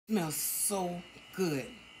smells so good.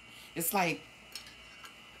 It's like,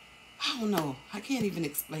 I don't know. I can't even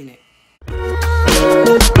explain it.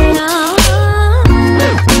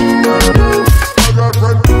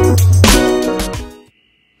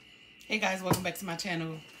 Hey guys, welcome back to my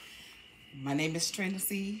channel. My name is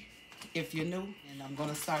Trinity, if you're new. And I'm going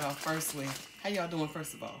to start off first with, how y'all doing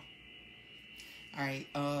first of all? Alright,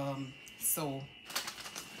 so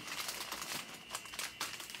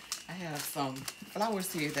I have some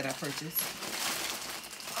flowers here that I purchased.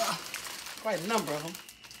 Quite a number of them.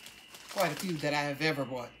 Quite a few that I have ever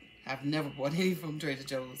bought. I've never bought any from Trader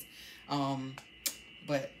Joe's.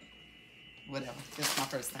 But whatever, this is my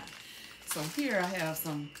first time. So here I have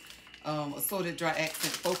some assorted dry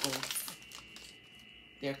accent focals.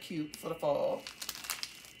 They're cute for the fall.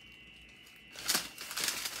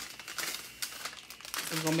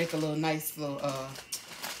 So we're gonna make a little nice little,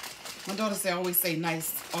 my daughter said I always say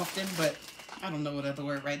nice often, but I don't know what other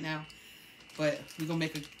word right now. But we're gonna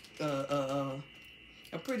make a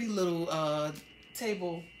pretty little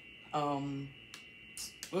table, what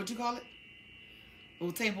would you call it?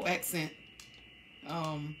 Little table accent,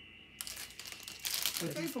 a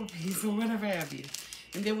table piece or whatever have you.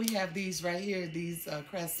 And then we have these right here, these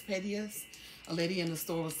Craspedias. A lady in the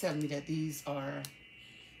store was telling me that these are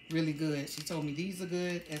really good. She told me these are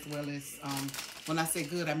good, as well as, when I say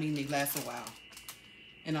good, I mean they last a while.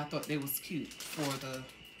 And I thought they was cute for the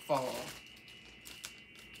fall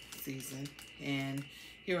season. And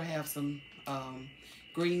here I have some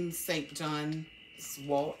green St. John's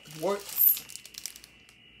worts.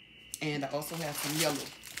 And I also have some yellow,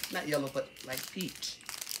 not yellow, but like peach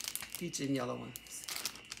and yellow ones.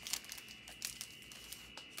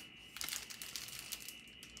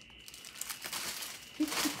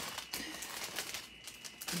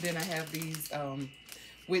 And then I have these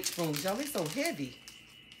witch brooms. Y'all, they so heavy.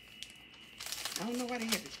 I don't know why they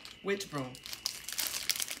heavy. Witch broom.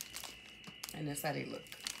 And that's how they look.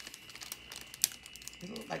 They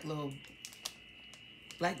look like little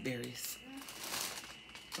blackberries.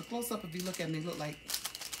 So close up, if you look at them, they look like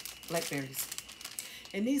blackberries.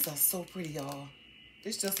 And these are so pretty, y'all.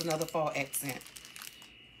 It's just another fall accent.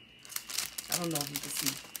 I don't know if you can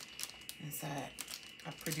see inside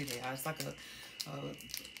how pretty they are. It's like a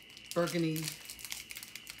burgundy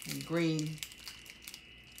and green,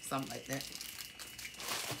 something like that.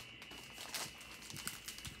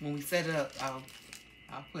 When we set it up,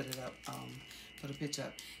 I'll put it up, put a picture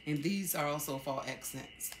up. And these are also fall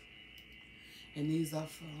accents. And these are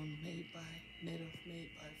from made by 15.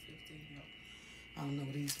 No, I don't know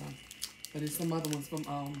where these from. But there's some other ones from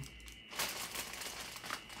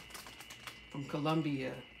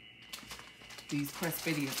Colombia. These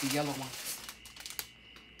Crespedias, the yellow ones.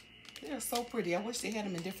 They're so pretty. I wish they had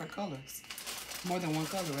them in different colors. More than one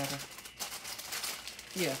color, rather.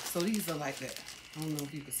 Yeah, so these are like that. I don't know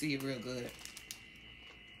if you can see it real good.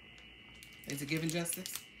 Is it giving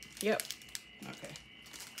justice? Yep. Okay.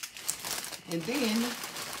 And then,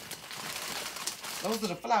 those are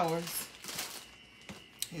the flowers.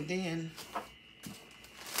 And then,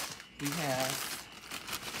 we have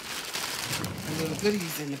the little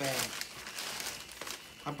goodies in the bag.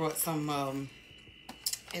 I brought some,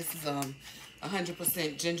 this is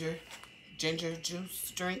 100% ginger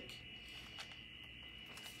juice drink.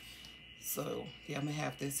 So, yeah, I'm going to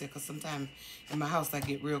have this here because sometimes in my house I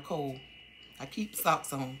get real cold. I keep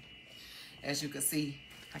socks on, as you can see.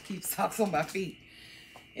 I keep socks on my feet.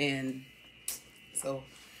 And so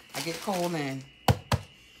I get cold and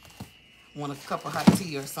want a cup of hot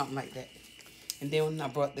tea or something like that. And then I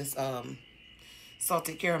brought this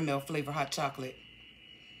salted caramel flavor hot chocolate.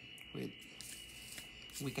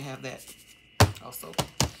 We can have that also.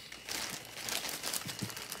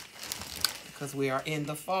 Because we are in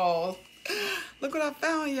the fall. Look what I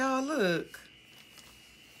found, y'all. Look.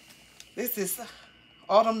 This is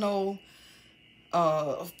autumnal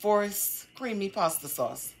forest creamy pasta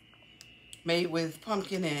sauce made with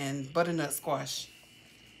pumpkin and butternut squash.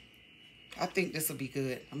 I think this will be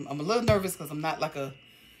good. I'm a little nervous because I'm not like a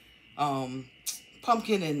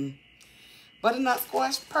pumpkin and butternut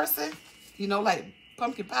squash person. You know, like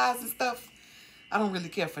pumpkin pies and stuff. I don't really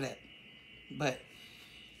care for that. But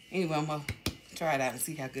anyway, I'm going to try it out and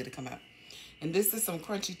see how good it come out. And this is some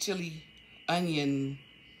crunchy chili onion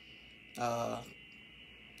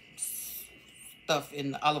stuff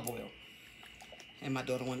in the olive oil. And my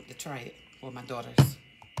daughter wanted to try it. Well, my daughters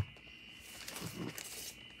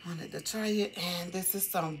wanted to try it. And this is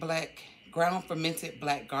some ground fermented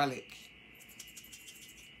black garlic.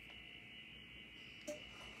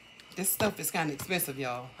 This stuff is kind of expensive,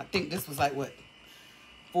 y'all. I think this was like, what,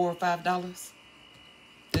 $4 or $5?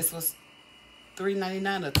 This was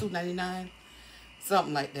 $3.99 or $2.99,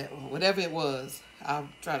 something like that. Whatever it was, I'll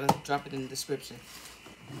try to drop it in the description.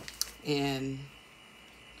 And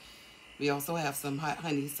we also have some hot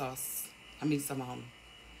honey sauce. I mean some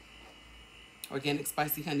organic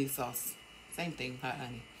spicy honey sauce. Same thing, hot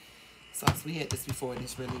honey sauce. We had this before and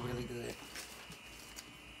it's really, really good.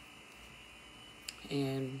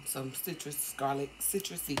 And some citrusy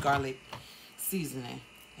garlic seasoning.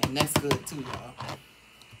 And that's good too, y'all.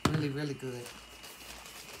 Really, really good.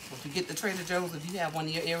 If you get the Trader Joe's, if you have one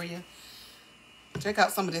in your area, check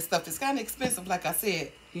out some of this stuff. It's kind of expensive, like I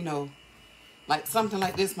said. You know, like something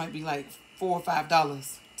like this might be like $4 or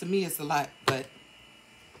 $5. To me, it's a lot, but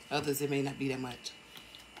others, it may not be that much.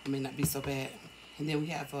 It may not be so bad. And then we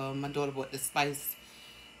have, my daughter bought the spice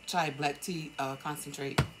chai black tea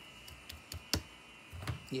concentrate.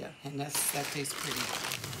 Yeah, and that tastes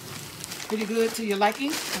pretty good to your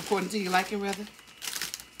liking, according to your liking, rather.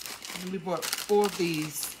 And we bought 4 of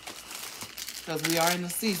these because we are in the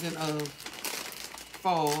season of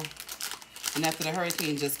fall. And after the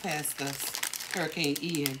hurricane just passed us, Hurricane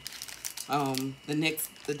Ian,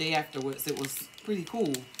 the day afterwards, it was pretty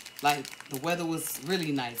cool. Like, the weather was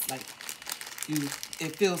really nice. Like,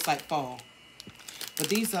 it feels like fall. But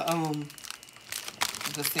these are,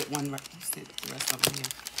 just sit the rest of them here.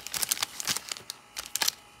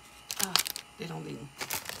 They don't leave them.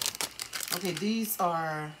 Okay, these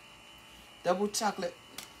are double chocolate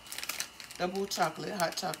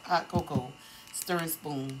hot cocoa stirring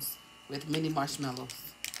spoons with mini marshmallows.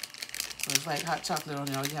 So it's like hot chocolate on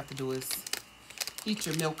there. All you have to do is heat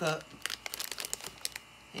your milk up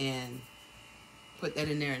and put that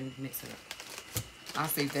in there and mix it up. I'll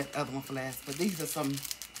save that other one for last. But these are some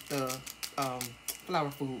the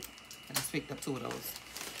flour food. I just picked up 2 of those.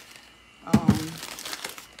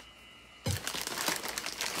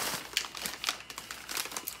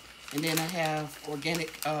 And then I have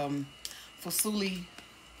organic fusilli,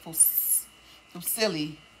 I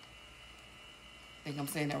think I'm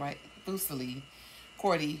saying that right, fusilli,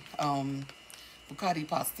 cordy, bucati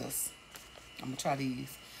pastas. I'm gonna try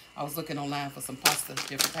these. I was looking online for some pasta,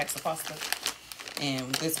 different types of pasta,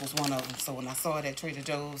 and this was one of them. So when I saw it at Trader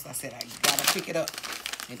Joe's, I said I gotta pick it up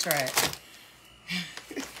and try it.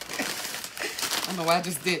 I don't know why I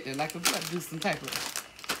just did that. Like I'm about to do some type of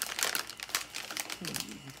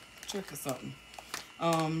trick or something.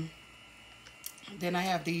 Then I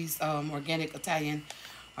have these organic Italian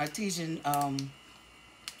artisan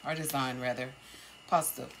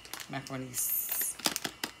pasta macaronis.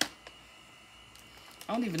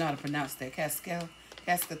 I don't even know how to pronounce that.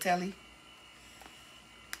 Cascatelli.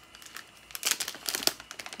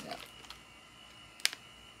 Yeah.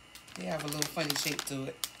 They have a little funny shape to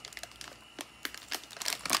it.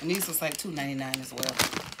 And these was like $2.99 as well.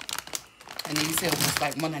 And these here was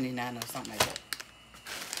like $1.99 or something like that.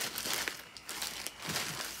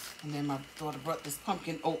 And then my daughter brought this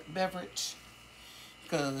pumpkin oat beverage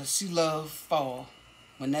because she loves fall.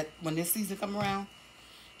 When this season come around,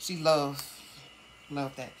 she loves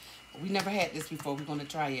that. But we never had this before. We're gonna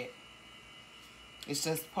try it. It's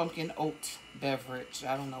just pumpkin oat beverage.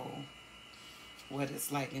 I don't know what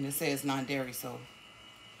it's like, and it says non-dairy, so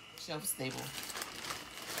shelf stable.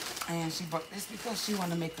 And she brought this because she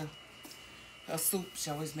want to make a soup. She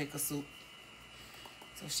always make a soup.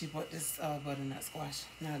 So she bought this butternut squash.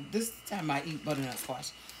 Now, this time I eat butternut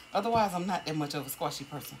squash. Otherwise, I'm not that much of a squashy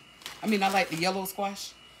person. I mean, I like the yellow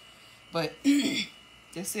squash. But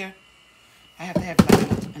this here, I have to have it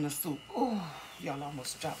like in a soup. Oh, y'all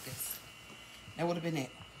almost dropped this. That would have been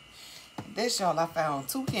it. This, y'all, I found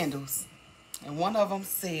 2 candles. And one of them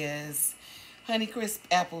says Honeycrisp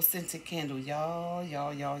Apple scented candle. Y'all.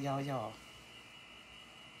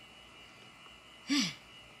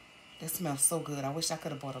 That smells so good. I wish I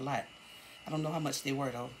could have bought a lot. I don't know how much they were,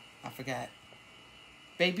 though. I forgot.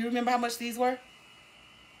 Babe, you remember how much these were?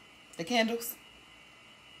 The candles?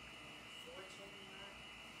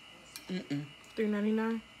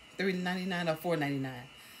 $3.99? $3.99 or $4.99.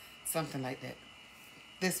 Something like that.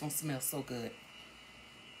 This one smells so good.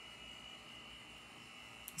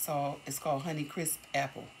 So it's called Honeycrisp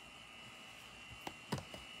Apple.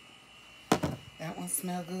 That one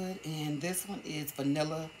smells good. And this one is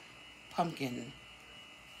vanilla pumpkin.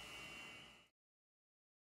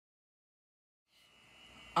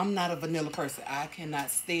 I'm not a vanilla person. I cannot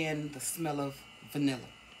stand the smell of vanilla.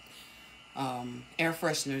 Air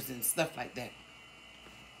fresheners and stuff like that.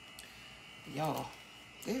 Y'all,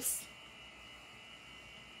 this,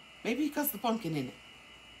 maybe because the pumpkin in it,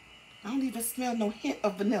 I don't even smell no hint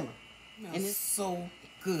of vanilla. And it's so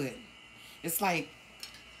good. It's like,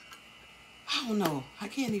 I don't know. I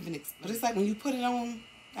can't even explain. But it's like when you put it on,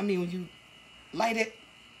 I mean, when you light it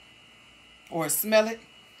or smell it.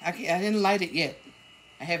 I didn't light it yet.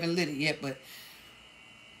 I haven't lit it yet, but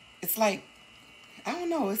it's like, I don't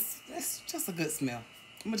know. It's just a good smell.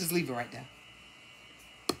 I'm going to just leave it right there.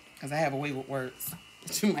 Because I have a way with words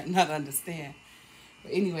that you might not understand.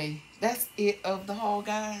 But anyway, that's it of the haul,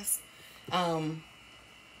 guys.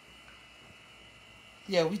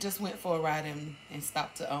 Yeah, we just went for a ride and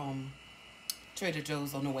stopped to Trader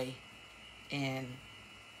Joe's on the way. And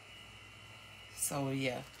so,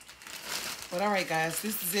 yeah. But alright, guys,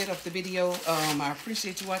 this is it of the video. I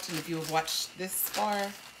appreciate you watching. If you have watched this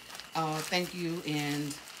far, thank you.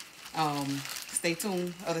 And stay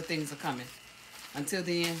tuned. Other things are coming. Until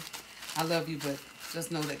then, I love you, but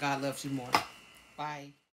just know that God loves you more.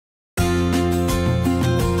 Bye.